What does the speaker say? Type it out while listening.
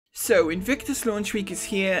So Invictus launch week is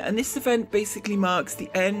here, and this event basically marks the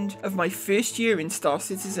end of my first year in Star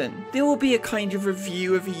Citizen. There will be a kind of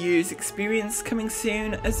review of a year's experience coming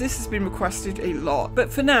soon, as this has been requested a lot, but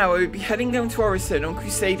for now I will be heading down to Orison on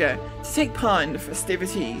Crusader to take part in the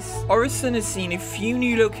festivities. Orison has seen a few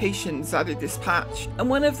new locations added this patch, and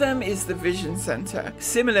one of them is the Vision Center,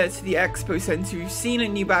 similar to the Expo Center we've seen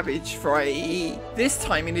in New Babbage for IAE. This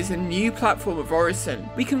time it is a new platform of Orison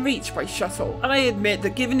we can reach by shuttle, and I admit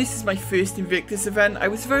that given this is my first Invictus event, I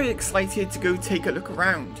was very excited to go take a look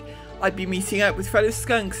around. I'd be meeting up with fellow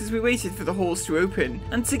skunks as we waited for the halls to open,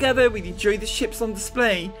 and together we'd enjoy the ships on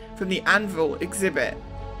display from the Anvil exhibit.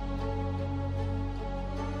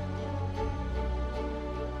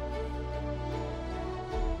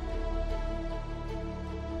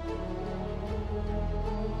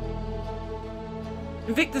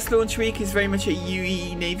 Invictus launch week is very much a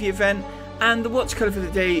UE Navy event, and the watch colour for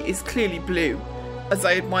the day is clearly blue. As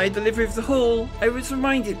I admired the livery of the hull, I was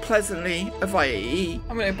reminded pleasantly of IAE.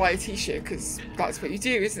 I'm going to buy a t-shirt because that's what you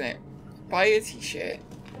do, isn't it? Buy a t-shirt.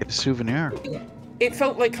 Get a souvenir. It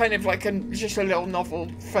felt like kind of like just a little novel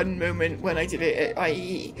fun moment when I did it at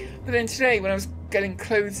IAE. But then today when I was getting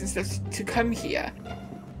clothes and stuff to come here,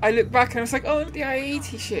 I looked back and I was like, oh, the IAE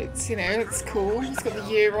t-shirts, you know, it's cool. It's got the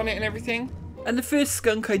year on it and everything. And the first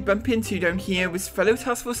skunk I'd bump into down here was fellow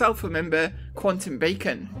Task Force Alpha member Quantum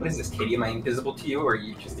Bacon. What is this, Katie? Am I invisible to you, or are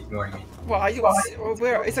you just ignoring me? Well,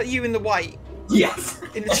 where is that? You in the white? Yes.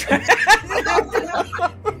 In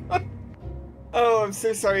the Oh, I'm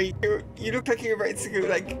so sorry. You look like you're ready to go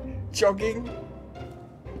like jogging.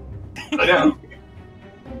 I know.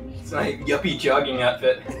 It's my yuppie jogging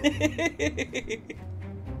outfit.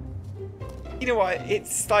 You know what?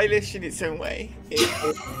 It's stylish in its own way.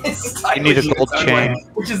 You need a gold chain.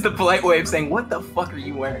 Which is the polite way of saying, what the fuck are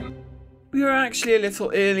you wearing? We were actually a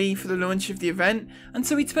little early for the launch of the event, and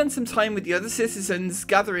so we'd spent some time with the other citizens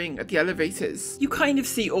gathering at the elevators. You kind of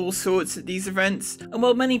see all sorts at these events, and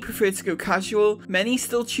while many prefer to go casual, many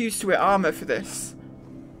still choose to wear armour for this.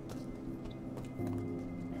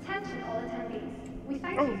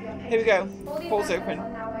 Oh, here we go. Polls open.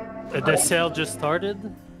 The sale just started?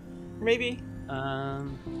 Maybe.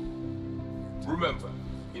 Remember,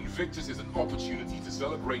 Invictus is an opportunity to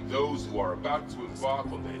celebrate those who are about to embark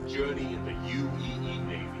on their journey in the UEE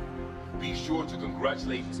Navy. Be sure to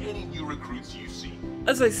congratulate any new recruits you see.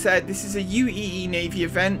 As I said, this is a UEE Navy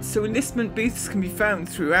event, so enlistment booths can be found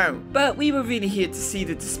throughout. But we were really here to see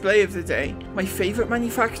the display of the day. My favourite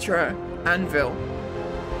manufacturer, Anvil.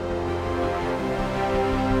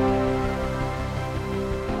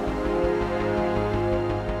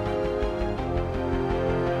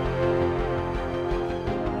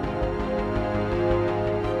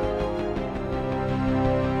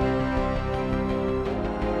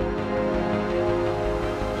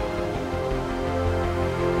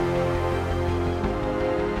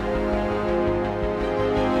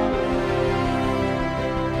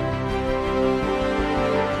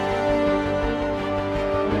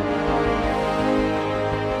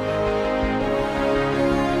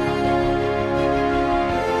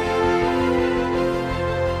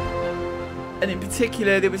 And in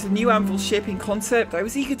particular, there was a new Anvil ship in concept I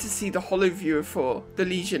was eager to see the holo viewer for, the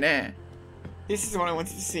Legionnaire. This is the one I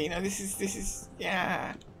wanted to see. Now this is,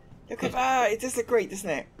 yeah. Look at that, it does look great, doesn't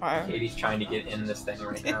it? Wow. Katie's trying to get in this thing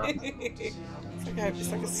right now.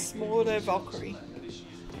 It's like a smaller Valkyrie.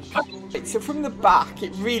 So from the back,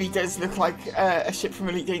 it really does look like a ship from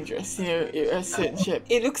Elite Dangerous, you know, a certain ship.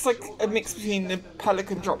 It looks like a mix between the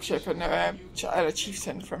Pelican dropship and a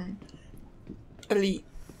Chieftain from Elite.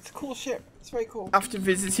 It's a cool ship. It's very cool. After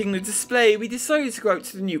visiting the display, we decided to go out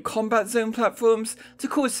to the new combat zone platforms to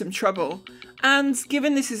cause some trouble. And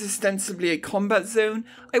given this is ostensibly a combat zone,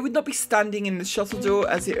 I would not be standing in the shuttle door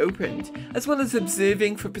as it opened, as well as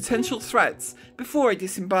observing for potential threats before I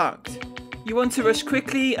disembarked. You want to rush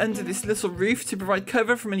quickly under this little roof to provide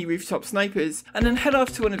cover from any rooftop snipers, and then head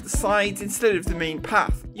off to one of the sides instead of the main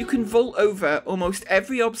path. You can vault over almost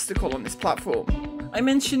every obstacle on this platform. I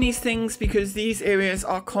mention these things because these areas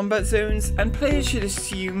are combat zones and players should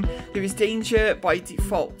assume there is danger by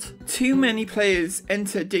default. Too many players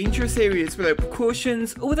enter dangerous areas without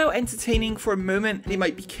precautions or without entertaining for a moment they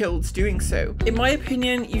might be killed doing so. In my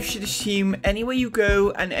opinion, you should assume anywhere you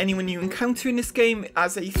go and anyone you encounter in this game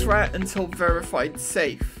as a threat until verified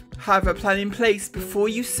safe. Have a plan in place before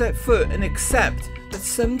you set foot and accept that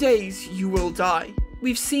some days you will die.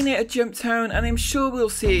 We've seen it at Jump Town and I'm sure we'll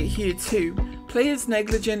see it here too. Players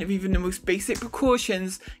negligent of even the most basic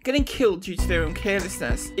precautions, getting killed due to their own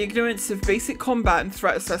carelessness. Ignorance of basic combat and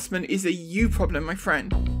threat assessment is a you problem, my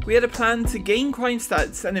friend. We had a plan to gain crime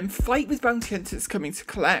stats and then fight with bounty hunters coming to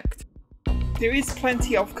collect. There is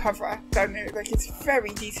plenty of cover down there, like it's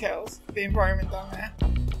very detailed, the environment down there.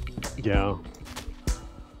 Yeah.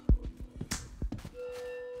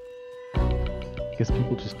 I guess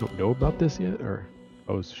people just don't know about this yet, or...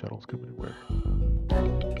 Oh, is the shuttle's coming where?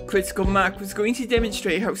 Critical Mac was going to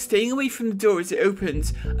demonstrate how staying away from the door as it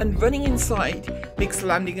opens and running inside makes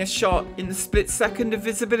landing a shot in the split second of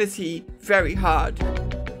visibility very hard.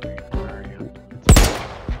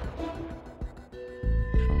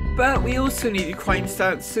 But we also needed crime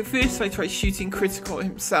stats, so first I tried shooting Critical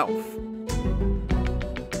himself.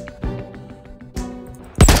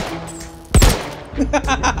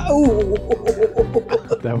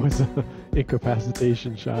 That was an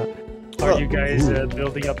incapacitation shot. Are you guys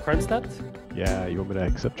building up Crimestat? Yeah, you want me to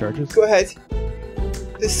accept charges? Go ahead.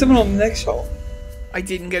 There's someone on the next shot. I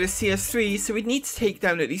didn't get a CS3, so we'd need to take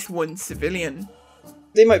down at least one civilian.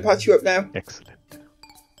 They might patch you up now. Excellent.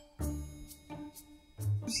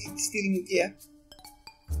 Stealing your gear.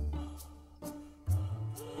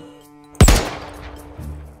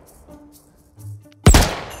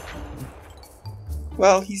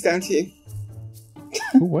 Well, he's down to you.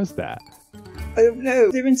 Who was that? I don't know.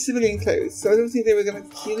 They're in civilian clothes, so I don't think they were going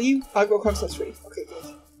to kill you. I've got Crimestat 3. Okay,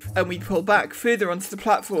 good. And we pull back further onto the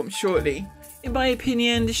platform shortly. In my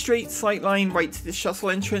opinion, the straight sight line right to the shuttle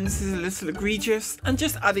entrance is a little egregious, and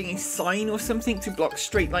just adding a sign or something to block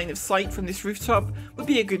straight line of sight from this rooftop would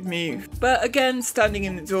be a good move. But again, standing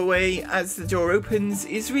in the doorway as the door opens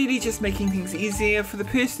is really just making things easier for the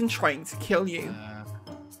person trying to kill you.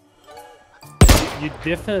 You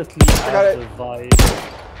definitely have the vibe.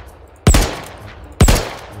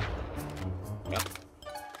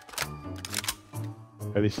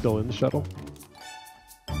 Are they still in the shuttle?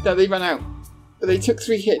 No, they ran out. But they took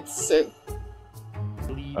 3 hits, so...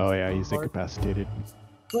 Oh yeah, he's incapacitated.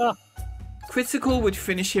 Ah. Critical would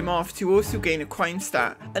finish him off to also gain a crime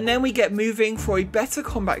stat, and then we get moving for a better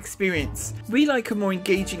combat experience. We like a more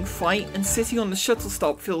engaging fight, and sitting on the shuttle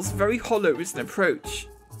stop feels very hollow as an approach.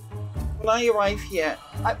 When I arrive here,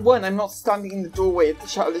 I'm not standing in the doorway of the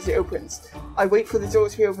shuttle as it opens. I wait for the door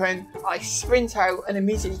to be open, I sprint out and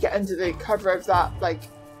immediately get under the cover of that, like,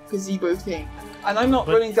 gazebo thing. And I'm not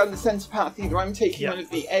running down the centre path either, I'm taking one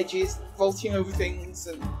of the edges, vaulting over things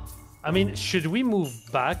and... I mean, should we move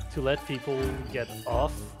back to let people get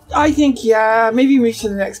off? I think, yeah, maybe move to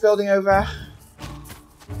the next building over.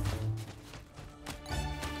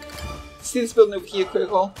 See this building over here,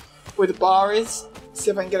 Critical, where the bar is? See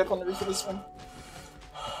if I can get up on the roof of this one.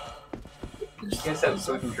 You guys have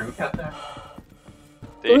so we can drink out there?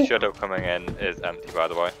 The shuttle coming in is empty, by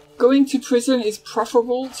the way. Going to prison is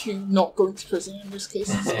preferable to not going to prison in most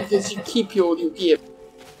cases, because you keep your gear.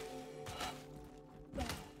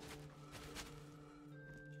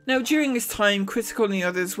 Now during this time, Critical and the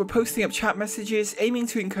others were posting up chat messages aiming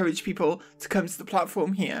to encourage people to come to the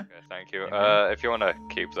platform here. Okay, thank you. If you want to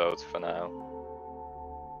keep those for now.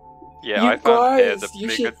 Yeah, You I found here guys, the you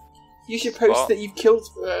biggest should post spot. that you've killed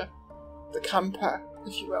the camper,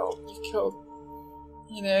 if you will. You've killed,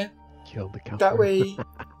 you know, Killed the camper. that way.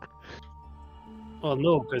 Oh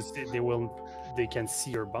no, because they can see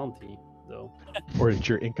your bounty though. Or that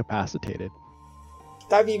you're incapacitated.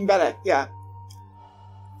 That'd be even better, yeah.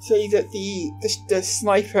 Say that the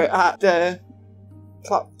sniper at the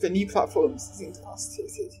new platforms is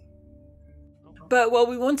incapacitated. But while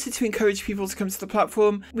we wanted to encourage people to come to the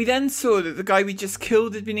platform, we then saw that the guy we just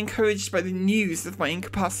killed had been encouraged by the news of my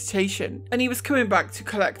incapacitation, and he was coming back to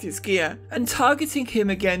collect his gear, and targeting him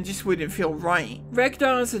again just wouldn't feel right.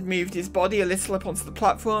 Regdars had moved his body a little up onto the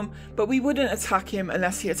platform, but we wouldn't attack him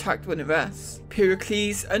unless he attacked one of us.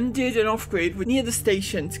 Pericles, Undid and Offgrid were near the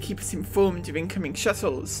station to keep us informed of incoming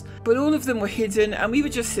shuttles, but all of them were hidden and we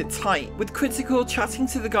would just sit tight, with Critical chatting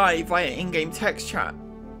to the guy via in-game text chat.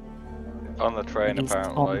 On the train, He's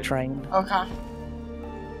apparently. on the train. Okay.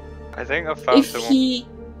 I think I found someone.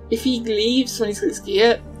 If he leaves when he's got his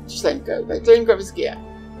gear, just let him go. Like, let him grab his gear.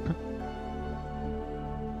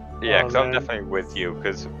 Yeah, because I'm definitely with you,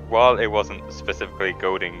 because while it wasn't specifically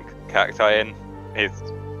goading Cacti in, it's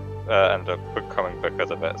ended up coming because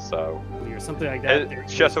of it, so... Or something like that.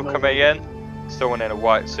 Shuttle coming in, someone in a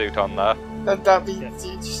white suit on there. That'd be...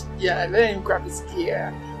 Yeah, let him grab his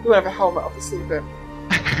gear. He won't have a helmet, obviously, but...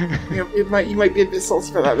 you know, you might be a bit salty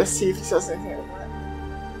about that. Let's see if he says anything about that.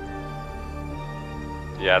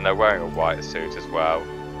 Yeah, and they're wearing a white suit as well,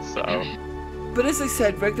 so... But as I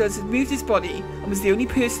said, Regdars had moved his body and was the only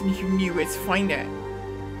person who knew where to find it.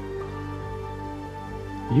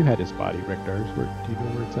 You had his body, Richtars. Do you know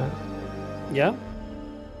where it's at? Yeah.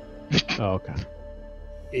 Oh, okay.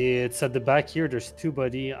 It's at the back here. There's two,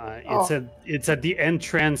 buddy. It's at the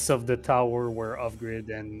entrance of the tower where off grid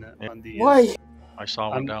and on the. Why? I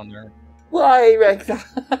saw one down there. Why, Rector?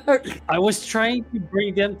 I was trying to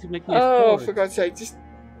bring them to make me. Oh, for God's sake! Just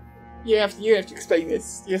you have to explain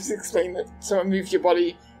this. You have to explain that someone moved your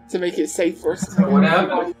body to make it safe for us. What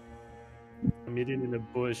happened? I'm hidden in a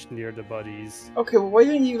bush near the bodies. Okay, well, why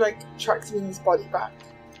don't you like track his body back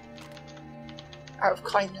out of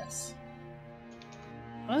kindness?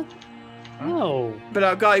 What? No. But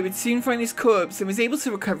our guy would soon find his corpse and was able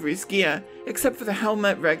to recover his gear, except for the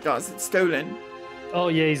helmet Regdars had stolen. Oh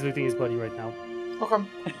yeah, he's looting his body right now. Okay.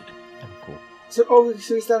 Cool. So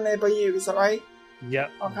he's down there by you, is that right? Yeah.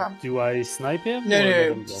 Okay. Do I snipe him? No, or let no,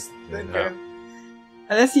 him go? just let him go.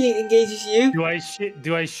 Unless he engages you.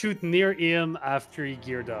 Do I shoot near him after he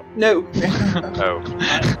geared up? No. Oh.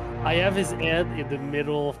 I have his head in the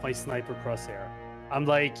middle of my sniper crosshair. I'm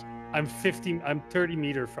 30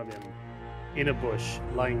 meters from him, in a bush,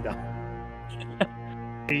 lying down.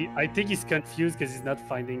 I think he's confused because he's not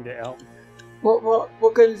finding the helm.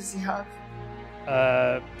 What gun does he have?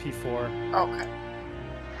 P4. Okay.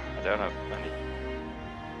 I don't have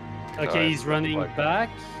any. Okay, he's running back.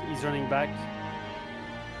 He's running back.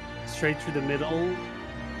 Straight through the middle.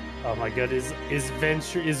 Oh my god, his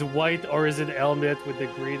white Orison helmet with the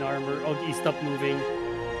green armor. Oh, he stopped moving.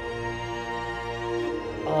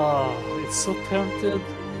 Oh, it's so tempted.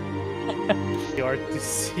 Hard to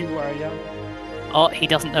see where I am. Oh, he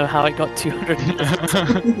doesn't know how I got 200 meters.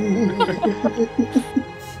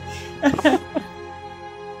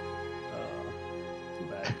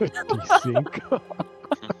 Too bad.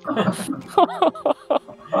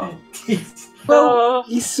 Well,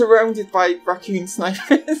 he's surrounded by raccoon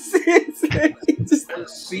snipers.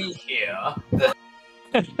 Let's see here.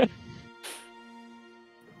 The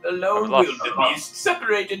lone wildebeest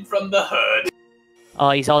separated from the herd.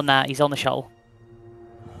 Oh, he's on that. He's on the shoal.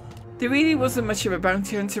 There really wasn't much of a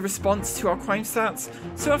bounty hunter response to our crime stats,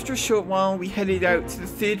 so after a short while we headed out to the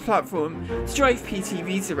third platform to drive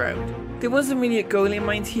PTVs around. There wasn't really a goal in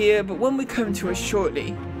mind here, but one would come to us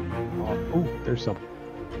shortly. Oh, there's some.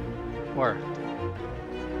 Where?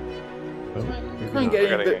 Try and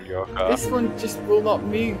get in, but this one just will not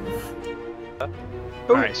move.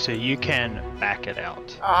 Alright, so you can back it out.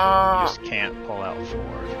 You just can't pull out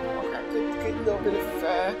forward. Okay, good little bit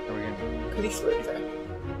of police work there.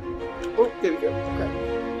 Oh, there we go. Okay.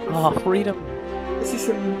 Oh, freedom. This is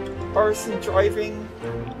some Orison driving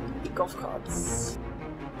golf carts.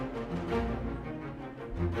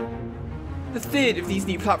 The third of these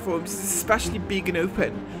new platforms is especially big and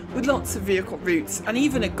open, with lots of vehicle routes and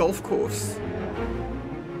even a golf course.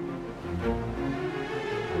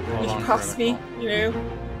 You can pass me, you know,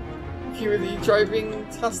 if you were the driving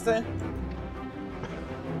tester.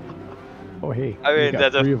 Oh, hey. I mean,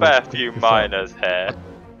 there's a fair few miners here.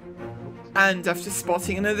 And after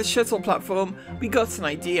spotting another shuttle platform, we got an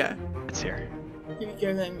idea. It's here. Here we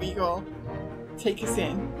go then, Regal. Take us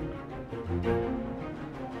in.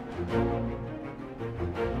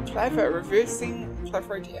 Clever, reversing,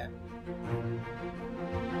 clever idea.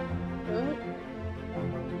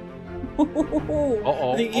 I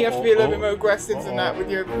think you have to be a little bit more aggressive than that with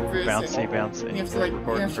your reversing. Bouncy. You have to like,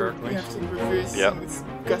 you have to reverse with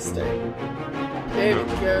gusto. There we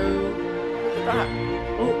go. Look at that.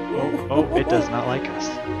 Oh, it does not like us.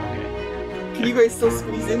 Okay. Can you guys still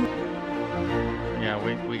squeeze in? Yeah,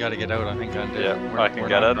 we gotta get out, I think. I can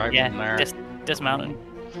get it. Yeah, dismounting.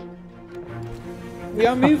 We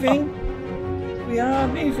are moving. We are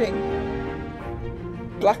moving.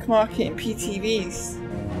 Black market and PTVs.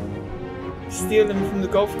 Steal them from the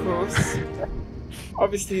golf course.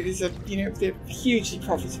 Obviously, these are, you know, they're hugely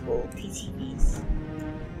profitable PTVs.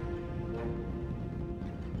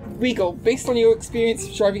 Regal, based on your experience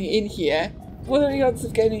of driving in here, what are the odds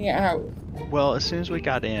of getting it out? Well, as soon as we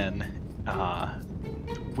got in,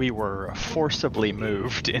 we were forcibly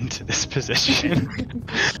moved into this position.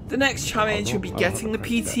 The next challenge will be getting the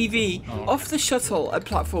PTV off the shuttle at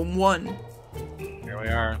platform 1. Here we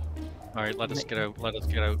are. Alright, let us get out. Let us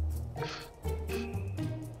get out.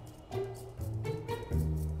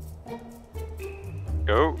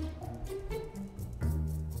 Go.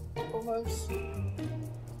 Almost.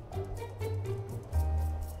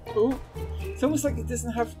 Oh, it's almost like it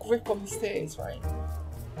doesn't have grip on the stairs, right?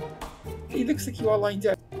 It looks like you are lined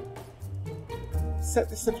up. Set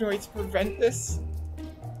this up in a way to prevent this.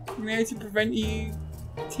 You know, to prevent you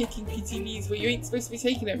taking PTVs where you ain't supposed to be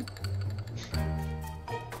taking them.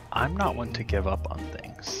 I'm not one to give up on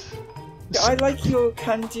things. Yeah, I like your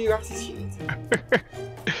can-do attitude.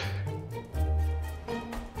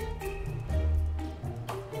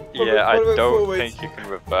 Yeah, I what about don't forward? think you can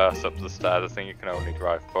reverse up the stairs. I think you can only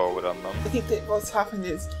drive forward on them. I think that what's happened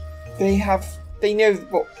is they know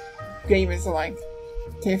what gamers are like.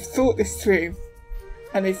 They've thought this through,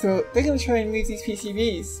 and they thought they're going to try and move these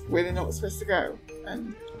PCBs where they're not supposed to go.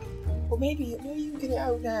 And well, maybe you can get it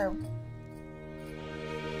out now.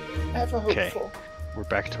 Ever hopeful. Okay, we're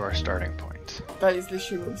back to our starting point. That is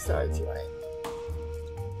literally where we started, right?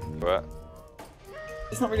 But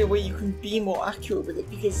It's not really a way you can be more accurate with it,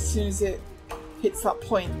 because as soon as it hits that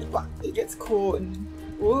point, it gets caught and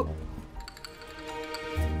whoop.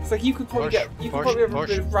 It's like you could probably have a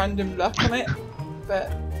bit of random luck on it,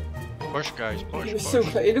 but push, guys, push. it was so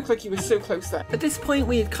close. It looked like you were so close there. At this point,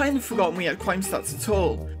 we had kind of forgotten we had Crimestats at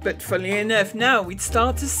all. But funnily enough, now we'd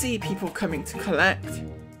start to see people coming to collect.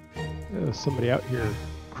 There's somebody out here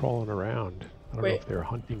crawling around. I don't know Wait. if they're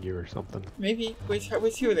hunting you or something. Maybe. Where's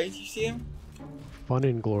you? Did you see him? Fun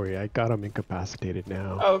and glory. I got him incapacitated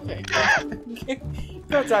now. Oh, okay.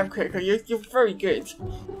 Goddamn, Cricker, you're very good.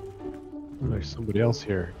 There's somebody else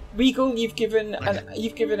here. Regal, you've given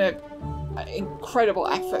an incredible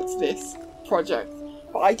effort to this project,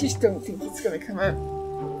 but I just don't think it's going to come out.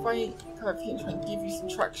 If I come up here and try and give you some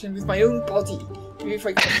traction with my own body, maybe if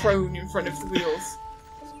I get prone in front of the wheels.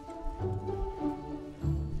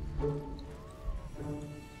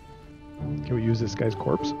 Can we use this guy's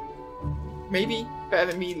corpse? Maybe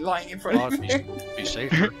better than me lying in front of him. Be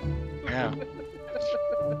safer. Yeah.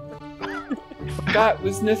 That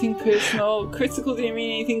was nothing personal. Critical didn't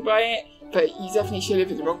mean anything by it, but you definitely should have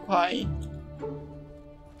hit the wrong party.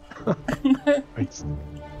 Right.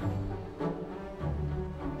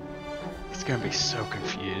 He's gonna be so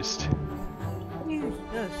confused.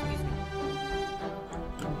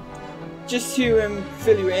 Just to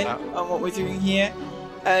fill you in on what we're doing here,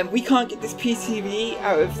 we can't get this PCB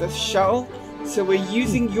out of the shell, so we're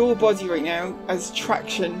using your body right now as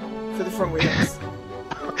traction for the front wheels.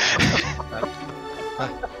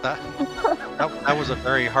 That was a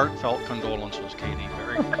very heartfelt condolences, Katie.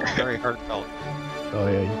 Very, very heartfelt. Oh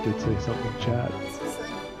yeah, you did say something in chat.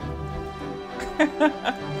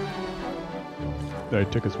 No, I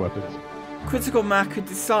took his weapons. Critical Mac had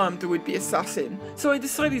disarmed the would-be assassin, so I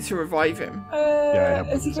decided to revive him. Yeah, I have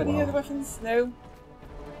has he weapons got as any well. other weapons? No?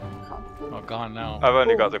 Oh, gone now. I've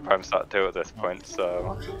only got the Crimestat 2 at this point,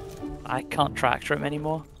 so I can't tractor him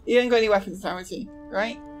anymore. He ain't got any weapons now, has he?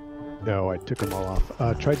 Right? No, I took them all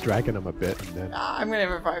off. Tried dragging him a bit and then... I'm gonna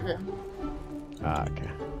revive him. okay.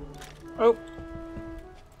 Oh.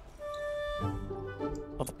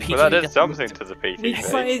 Well, the but that PTV is something to the We PTV.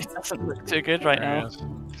 decided, doesn't look too good right now.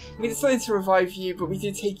 we decided to revive you, but we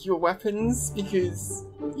did take your weapons because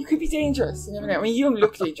you could be dangerous. You never know. I mean, you don't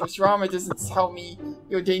look dangerous. Your armor doesn't tell me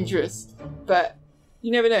you're dangerous, but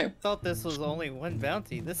you never know. I thought this was only one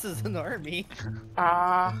bounty. This is an army.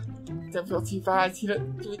 Don't feel too bad. You're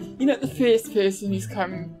not the first person who's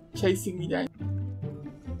come chasing me down.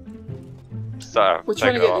 So, We're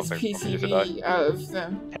trying to take get it this off and use it PCB out of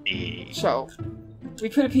the Hey. shell. We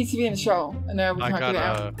put a PCB in the shell, and now we I can't got get it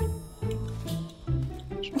out.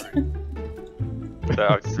 So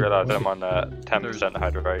I just realised I'm on 10%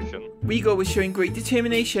 hydration. Regal was showing great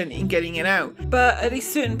determination in getting it out, but at a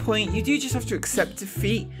certain point you do just have to accept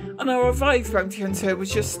defeat, and our revived bounty hunter was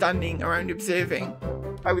just standing around observing.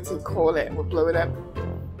 I would say call it and we'll blow it up.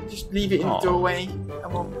 Just leave it in the doorway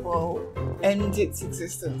and we'll end its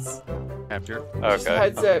existence. After. Just a Okay.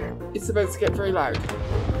 heads up, it's about to get very loud.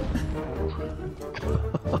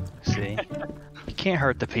 See? You can't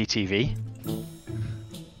hurt the PTV.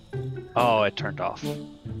 Oh, it turned off.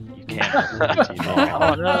 You can't hurt the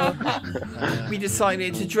PTV. We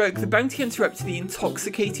decided to drug the bounty hunter up to the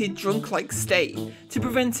intoxicated, drunk-like state to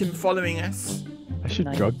prevent him following us. I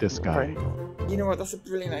should drug this guy. You know what, that's a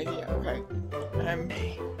brilliant idea,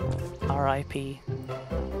 okay. R.I.P.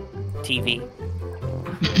 TV.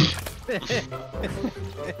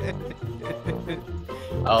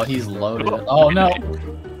 Oh, he's loaded. Oh no!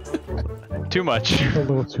 Too much. A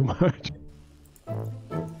little too much.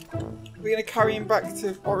 We're gonna carry him back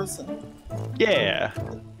to Orison. Yeah.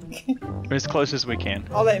 As close as we can.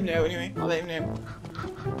 I'll let him know anyway, I'll let him know.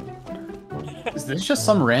 Is this just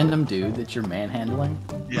some random dude that you're manhandling?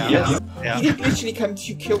 Yeah. Yes. Yeah. He didn't literally come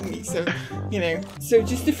to kill me, so, you know. So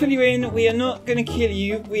just to fill you in, we are not going to kill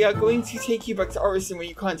you. We are going to take you back to Orison where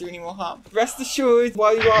you can't do any more harm. Rest assured,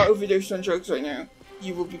 while you are overdosed on drugs right now,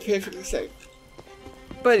 you will be perfectly safe.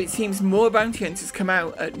 But it seems more bounty hunters come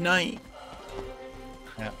out at night.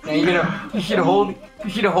 Yeah, you should hold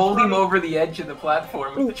him over the edge of the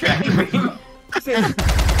platform with the tractor beam. So,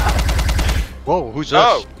 Whoa, who's this?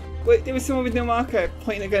 Oh! wait, there was someone with no marker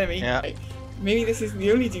pointing a gun at me. Yeah. Right. Maybe this is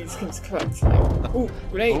the only dudes come to collect now. Ooh,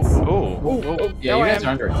 grenades. Oh. Yeah, you guys are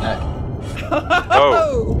under attack.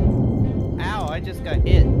 Oh! Ow, I just got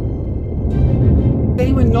hit.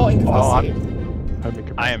 Anyone not incapacitated?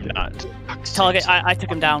 I am not. Target, I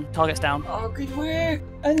took him down. Target's down. Oh, good work!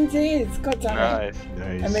 Undid! God damn it.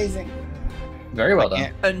 Nice. Amazing. Very well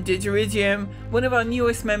done. Undid Iridium, one of our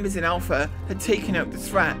newest members in Alpha, had taken out the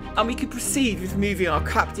threat, and we could proceed with moving our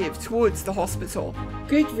captive towards the hospital.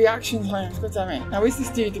 Good reaction times, god damn it. Now, where's this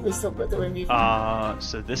dude that we're still that we're moving?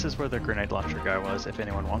 So this is where the grenade launcher guy was, if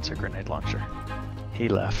anyone wants a grenade launcher. He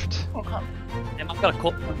left. Okay. I've got a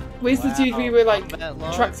call. Where's the dude we were like Combat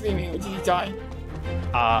log. track beaming, or did he die?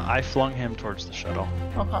 I flung him towards the shuttle.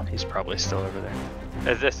 Okay. He's probably still over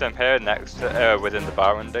there. Is this him here next within the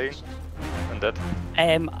Baron D? Undid?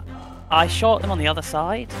 I shot him on the other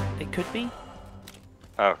side. It could be.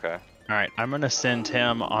 Okay. Alright, I'm gonna send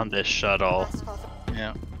him on this shuttle.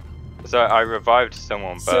 Yeah. So I revived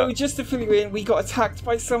someone, but So just to fill you in, we got attacked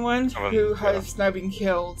by someone who has now been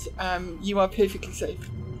killed. You are perfectly safe.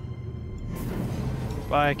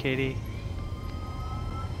 Bye, Katie.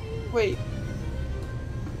 Wait.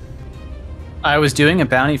 I was doing a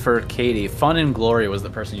bounty for Katie. Fun and Glory was the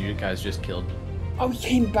person you guys just killed. Oh, he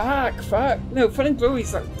came back. Fuck. No, Fun and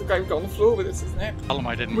Glory's like the guy who got on the floor with us, isn't it? Tell him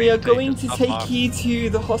I didn't We mean are to going his to stuff take off. you to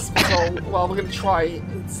the hospital. Well, we're going to try.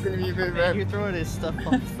 It's going to be a bit of You're throwing his stuff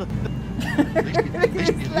off the...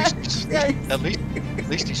 At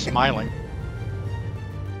least he's smiling.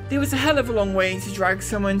 There was a hell of a long way to drag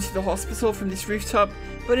someone to the hospital from this rooftop,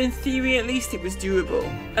 but in theory at least it was doable.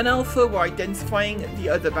 And Alpha were identifying the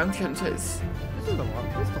other bounty hunters. This is the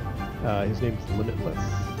wrong pistol. His name's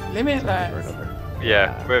Limitless. Limitless.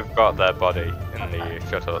 yeah, we've got their body in the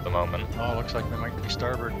shuttle at the moment. Oh, looks like they might be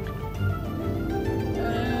starboard.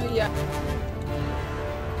 Yeah.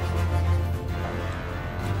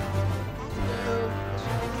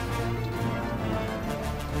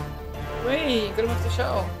 Wait, got him off the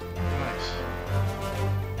shuttle.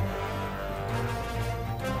 Nice.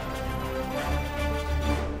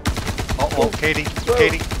 Oh, Katie, Whoa.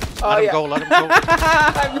 Katie, Oh, let him yeah. go, let him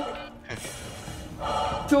go.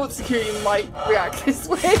 Thought security might react this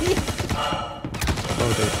way. Oh,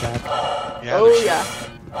 they attack. Yeah, Oh there's- yeah.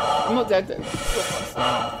 I'm not dead then.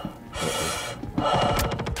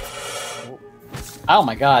 Oh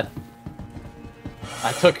my god.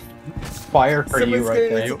 I took fire for Someone's you right going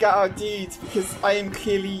to there. need to get our dudes because I am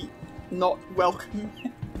clearly not welcome.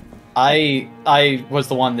 I was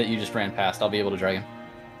the one that you just ran past. I'll be able to drag him.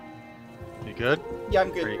 You good? Yeah,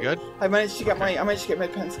 I'm good. Are you good? I managed to get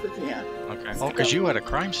med pens quickly. Yeah. Okay. Oh, because you had a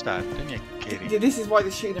Crimestat, didn't you, Katie? Yeah, this is why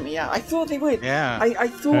they're shooting at me. Yeah, I thought they would. Yeah. I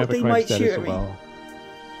thought they might shoot at me. Well.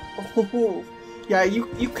 Oh, yeah,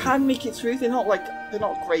 you can make it through. They're not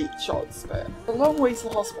great shots, but a long way to the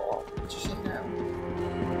hospital. Just so you know.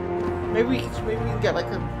 Maybe we can get like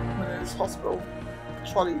one of those hospital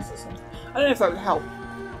trolleys or something. I don't know if that would help.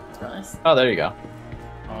 To be honest. Oh, there you go.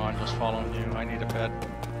 Oh, I'm just following you. I need a bed.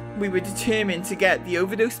 We were determined to get the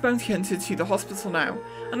overdose bounty hunter to the hospital now,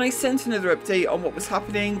 and I sent another update on what was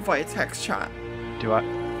happening via text chat. Do I?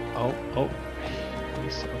 Oh.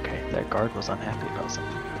 Okay, that guard was unhappy about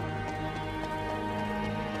something.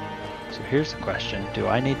 So here's the question. Do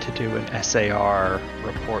I need to do an SAR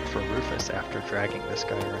report for Rufus after dragging this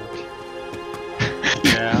guy around?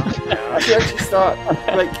 Yeah. I should actually start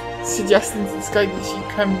like suggesting to this guy that you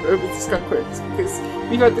come over to Skunkworks because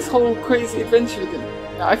we've had this whole crazy adventure with him.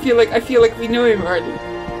 I feel like we know him already.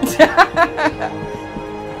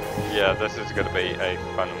 Yeah, this is going to be a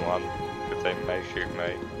fun one because they may shoot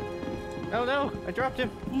me. Oh no, I dropped him.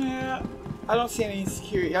 Yeah, I don't see any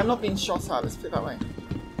security. I'm not being shot at. Let's put it that way.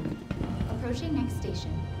 Approaching next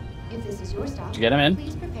station. If this is your stop, Did you get him in?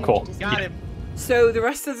 please prepare Cool. to Got him. So the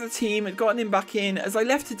rest of the team had gotten him back in as I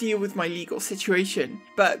left to deal with my legal situation,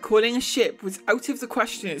 but calling a ship was out of the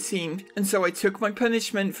question it seemed, and so I took my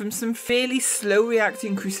punishment from some fairly slow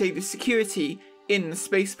reacting Crusader security in the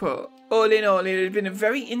spaceport. All in all, it had been a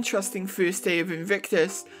very interesting first day of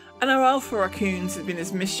Invictus, and our Alpha Raccoons had been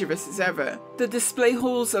as mischievous as ever. The display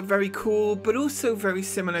halls are very cool, but also very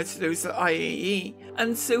similar to those at IAE,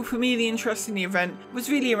 and so for me the interest in the event was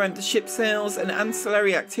really around the ship sales and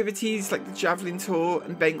ancillary activities like the Javelin Tour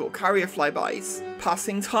and Bengal Carrier flybys,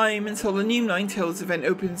 passing time until the new Ninetales event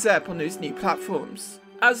opens up on those new platforms.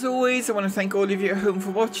 As always, I want to thank all of you at home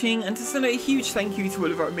for watching and to send out a huge thank you to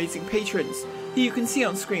all of our amazing patrons, who you can see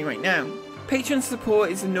on screen right now. Patron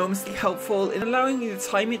support is enormously helpful in allowing me the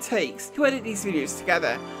time it takes to edit these videos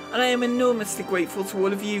together, and I am enormously grateful to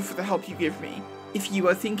all of you for the help you give me. If you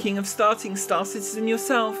are thinking of starting Star Citizen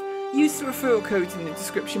yourself, Use the referral code in the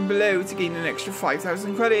description below to gain an extra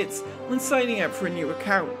 5,000 credits when signing up for a new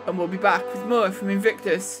account, and we'll be back with more from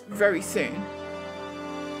Invictus very soon.